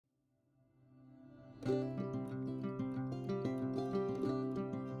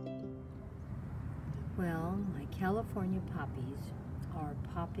California poppies are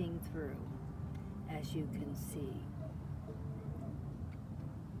popping through, as you can see.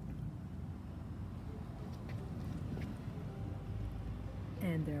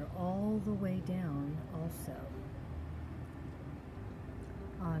 And they're all the way down also,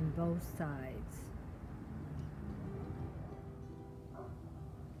 on both sides.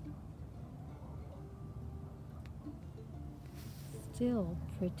 Still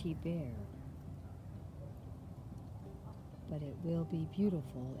pretty bare, but it will be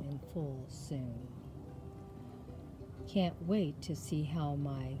beautiful in full soon. Can't wait to see how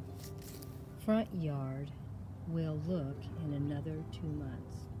my front yard will look in another 2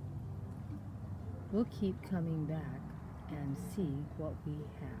 months. We'll keep coming back and see what we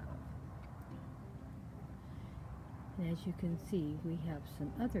have. And as you can see, we have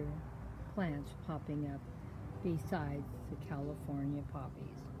some other plants popping up besides the California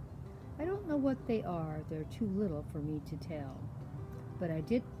poppies. I don't know what they are. They're too little for me to tell. But I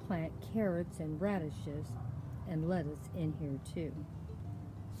did plant carrots and radishes and lettuce in here too.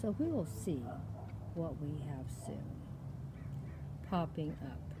 So we will see what we have soon popping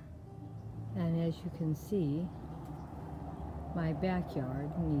up. And as you can see, my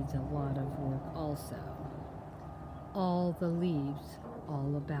backyard needs a lot of work also. All the leaves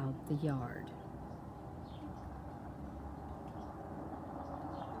all about the yard.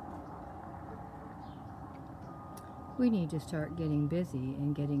 We need to start getting busy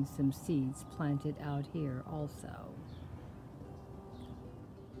and getting some seeds planted out here also.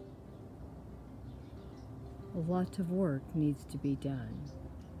 A lot of work needs to be done.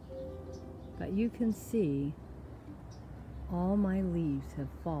 But you can see all my leaves have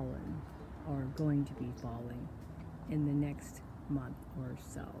fallen, or are going to be falling, in the next month or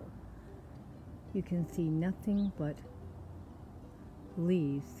so. You can see nothing but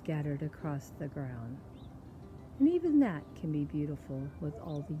leaves scattered across the ground. And even that can be beautiful with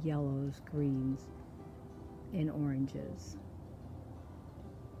all the yellows, greens, and oranges.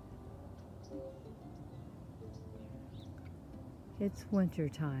 It's winter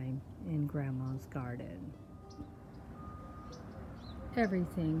time in Grandma's garden.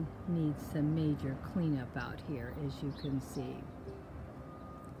 Everything needs some major cleanup out here, as you can see.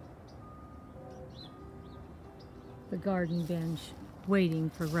 The garden bench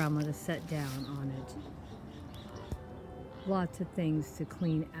waiting for Grandma to sit down on it. Lots of things to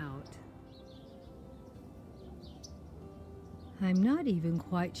clean out. I'm not even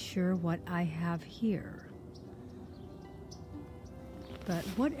quite sure what I have here. But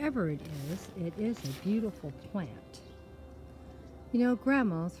whatever it is a beautiful plant. You know,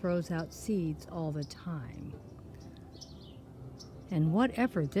 Grandma throws out seeds all the time. And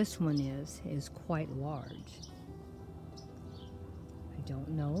whatever this one is quite large. I don't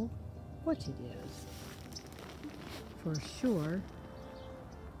know what it is. For sure,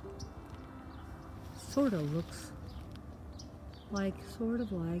 sort of looks like,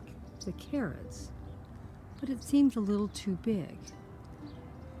 the carrots, but it seems a little too big.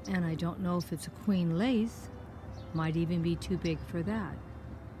 And I don't know if it's a queen lace, might even be too big for that.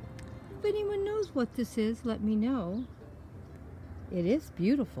 If anyone knows what this is, let me know. It is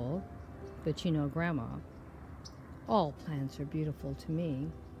beautiful, but you know, Grandma, all plants are beautiful to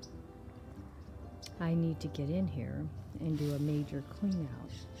me. I need to get in here and do a major clean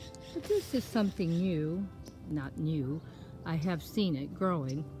out. But this is something new, not new. I have seen it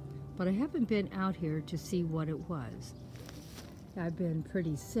growing, but I haven't been out here to see what it was. I've been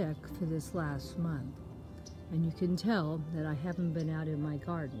pretty sick for this last month, and you can tell that I haven't been out in my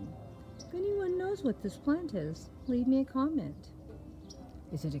garden. If anyone knows what this plant is, leave me a comment.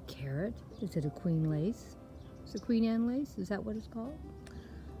 Is it a carrot? Is it a queen lace? Is it Queen Anne lace? Is that what it's called?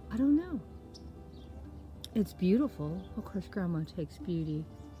 I don't know. It's beautiful. Of course, Grandma takes beauty.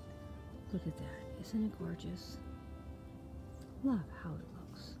 Look at that. Isn't it gorgeous? Love how it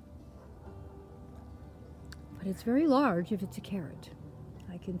looks. But it's very large if it's a carrot,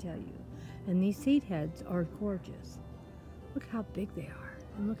 I can tell you. And these seed heads are gorgeous. Look how big they are,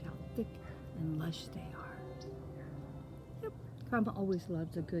 and look how thick and lush they are. Yep, Grandma always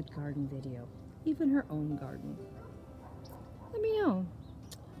loves a good garden video, even her own garden. Let me know.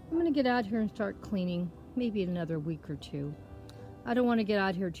 I'm gonna get out here and start cleaning, maybe in another week or two. I don't want to get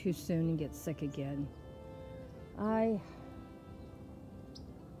out here too soon and get sick again. I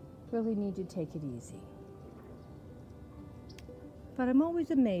really need to take it easy. But I'm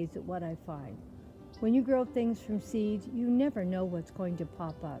always amazed at what I find. When you grow things from seeds, you never know what's going to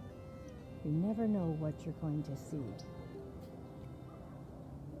pop up. You never know what you're going to see.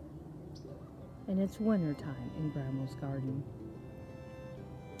 And it's winter time in Grandma's garden.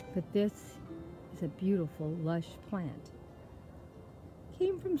 But this is It's a beautiful, lush plant.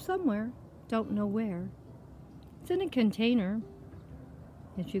 Came from somewhere, don't know where. It's in a container,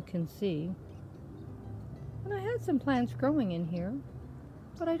 as you can see. And I had some plants growing in here,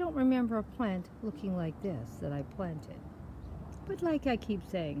 but I don't remember a plant looking like this that I planted. But like I keep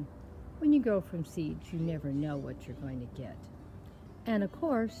saying, when you grow from seeds, you never know what you're going to get. And of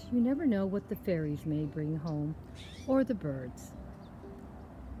course, you never know what the fairies may bring home, or the birds.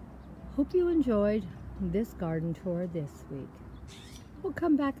 Hope you enjoyed this garden tour this week. We'll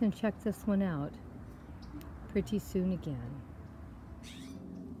come back and check this one out pretty soon again.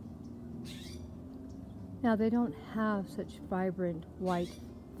 Now they don't have such vibrant white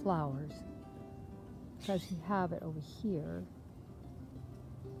flowers because you have it over here.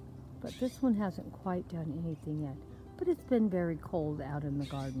 But this one hasn't quite done anything yet. But it's been very cold out in the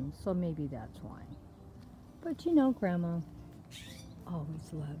garden, so maybe that's why. But you know, Grandma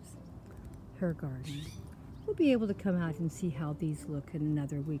always loves her garden. We'll be able to come out and see how these look in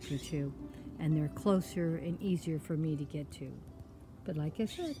another week or two, and they're closer and easier for me to get to. But like I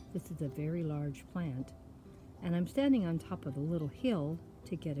said, this is a very large plant, and I'm standing on top of a little hill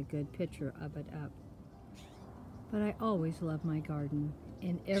to get a good picture of it up. But I always love my garden.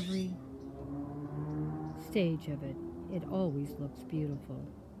 In every stage of it, it always looks beautiful.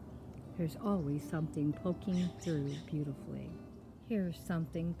 There's always something poking through beautifully. Here's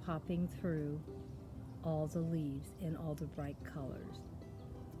something popping through all the leaves in all the bright colors.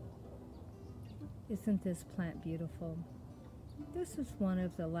 Isn't this plant beautiful? This is one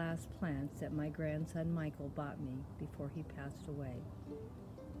of the last plants that my grandson Michael bought me before he passed away.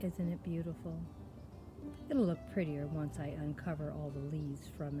 Isn't it beautiful? It'll look prettier once I uncover all the leaves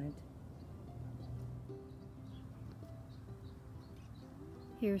from it.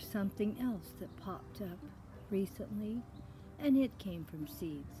 Here's something else that popped up recently, and it came from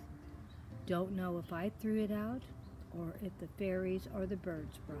seeds. Don't know if I threw it out or if the fairies or the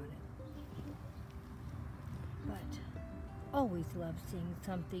birds brought it. But always love seeing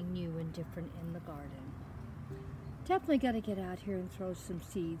something new and different in the garden. Definitely got to get out here and throw some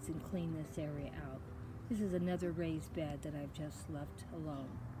seeds and clean this area out. This is another raised bed that I've just left alone.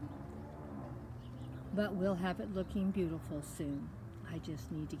 But we'll have it looking beautiful soon. I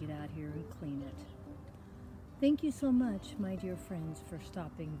just need to get out here and clean it. Thank you so much, my dear friends, for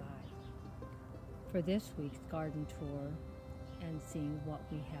stopping by for this week's garden tour and seeing what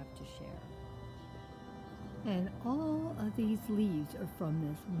we have to share. And all of these leaves are from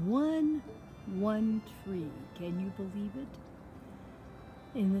this one tree. Can you believe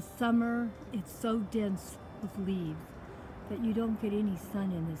it? In the summer, it's so dense with leaves that you don't get any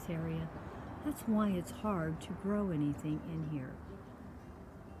sun in this area. That's why it's hard to grow anything in here.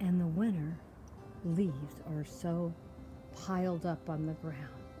 And the winter, leaves are so piled up on the ground.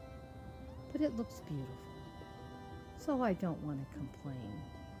 But it looks beautiful. So I don't want to complain.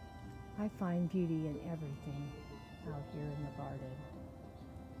 I find beauty in everything out here in the garden.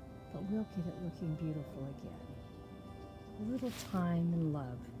 But we'll get it looking beautiful again. A little time and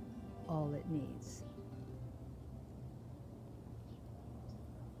love, all it needs.